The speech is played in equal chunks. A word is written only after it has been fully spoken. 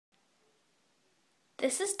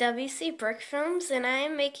This is wcBrickFilms, and I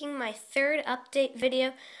am making my third update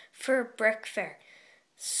video for Brickfair.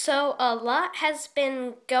 So a lot has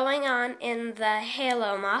been going on in the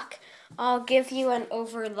Halo mock. I'll give you an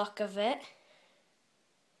overlook of it.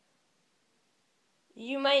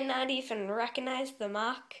 You might not even recognize the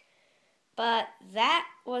mock, but that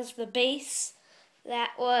was the base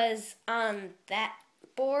that was on that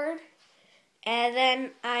board. And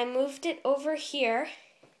then I moved it over here,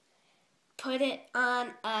 put it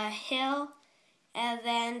on a hill, and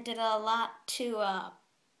then did a lot to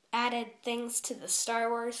added things to the Star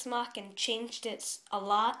Wars mock and changed it a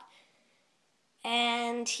lot.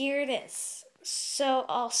 And here it is. So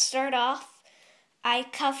I'll start off. I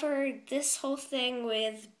covered this whole thing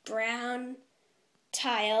with brown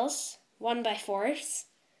tiles, 1x4s.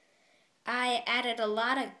 I added a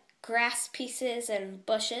lot of grass pieces and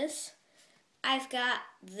bushes. I've got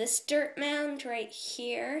this dirt mound right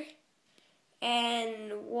here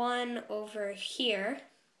and one over here.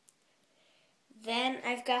 Then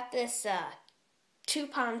I've got this two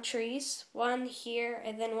palm trees, one here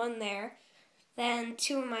and then one there. Then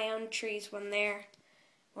two of my own trees, one there,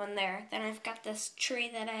 one there. Then I've got this tree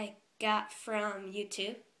that I got from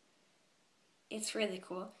YouTube. It's really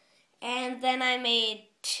cool. And then I made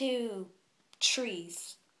two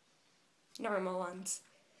trees, normal ones.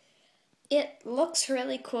 It looks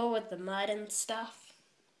really cool with the mud and stuff.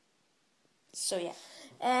 So yeah,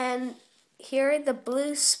 and here are the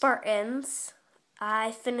blue Spartans.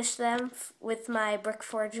 I finished them with my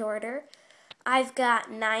Brickforge order. I've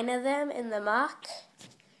got 9 of them in the mock.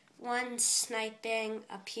 One's sniping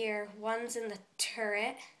up here, one's in the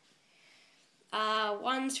turret,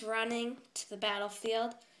 one's running to the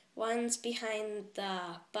battlefield, one's behind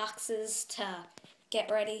the boxes to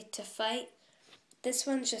get ready to fight. This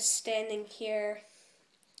one's just standing here,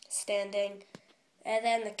 and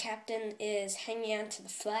then the captain is hanging onto the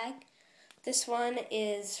flag. This one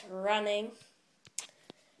is running,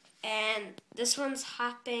 and this one's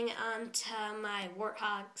hopping onto my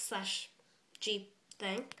Warthog/Jeep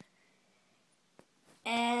thing.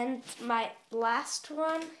 And my last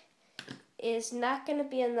one is not going to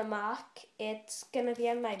be in the mock. It's going to be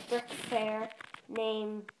on my Brickfair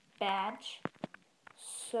name badge.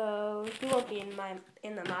 So he won't be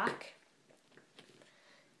in the mock.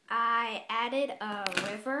 I added a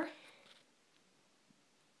river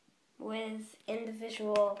with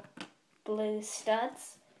individual blue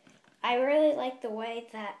studs. I really like the way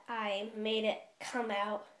that I made it come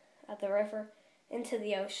out of the river into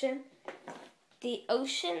the ocean. The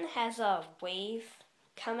ocean has a wave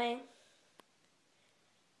coming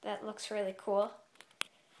that looks really cool.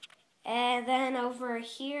 And then over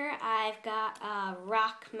here I've got a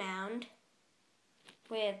rock mound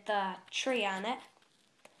with a tree on it.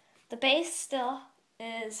 The base still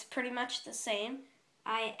is pretty much the same.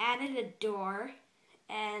 I added a door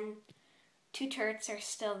and 2 turrets are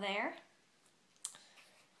still there.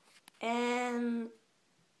 And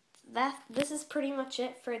this is pretty much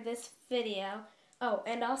it for this video. Oh,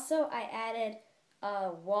 and also I added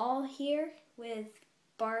a wall here with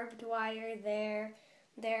barbed wire there,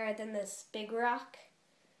 then this big rock.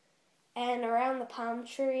 And around the palm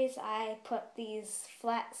trees I put these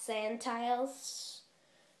flat sand tiles.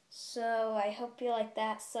 So I hope you like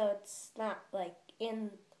that, so it's not like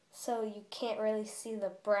so you can't really see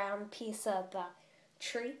the brown piece of the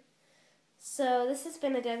tree. So this has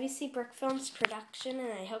been a wcBrickFilms production,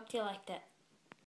 and I hope you liked it.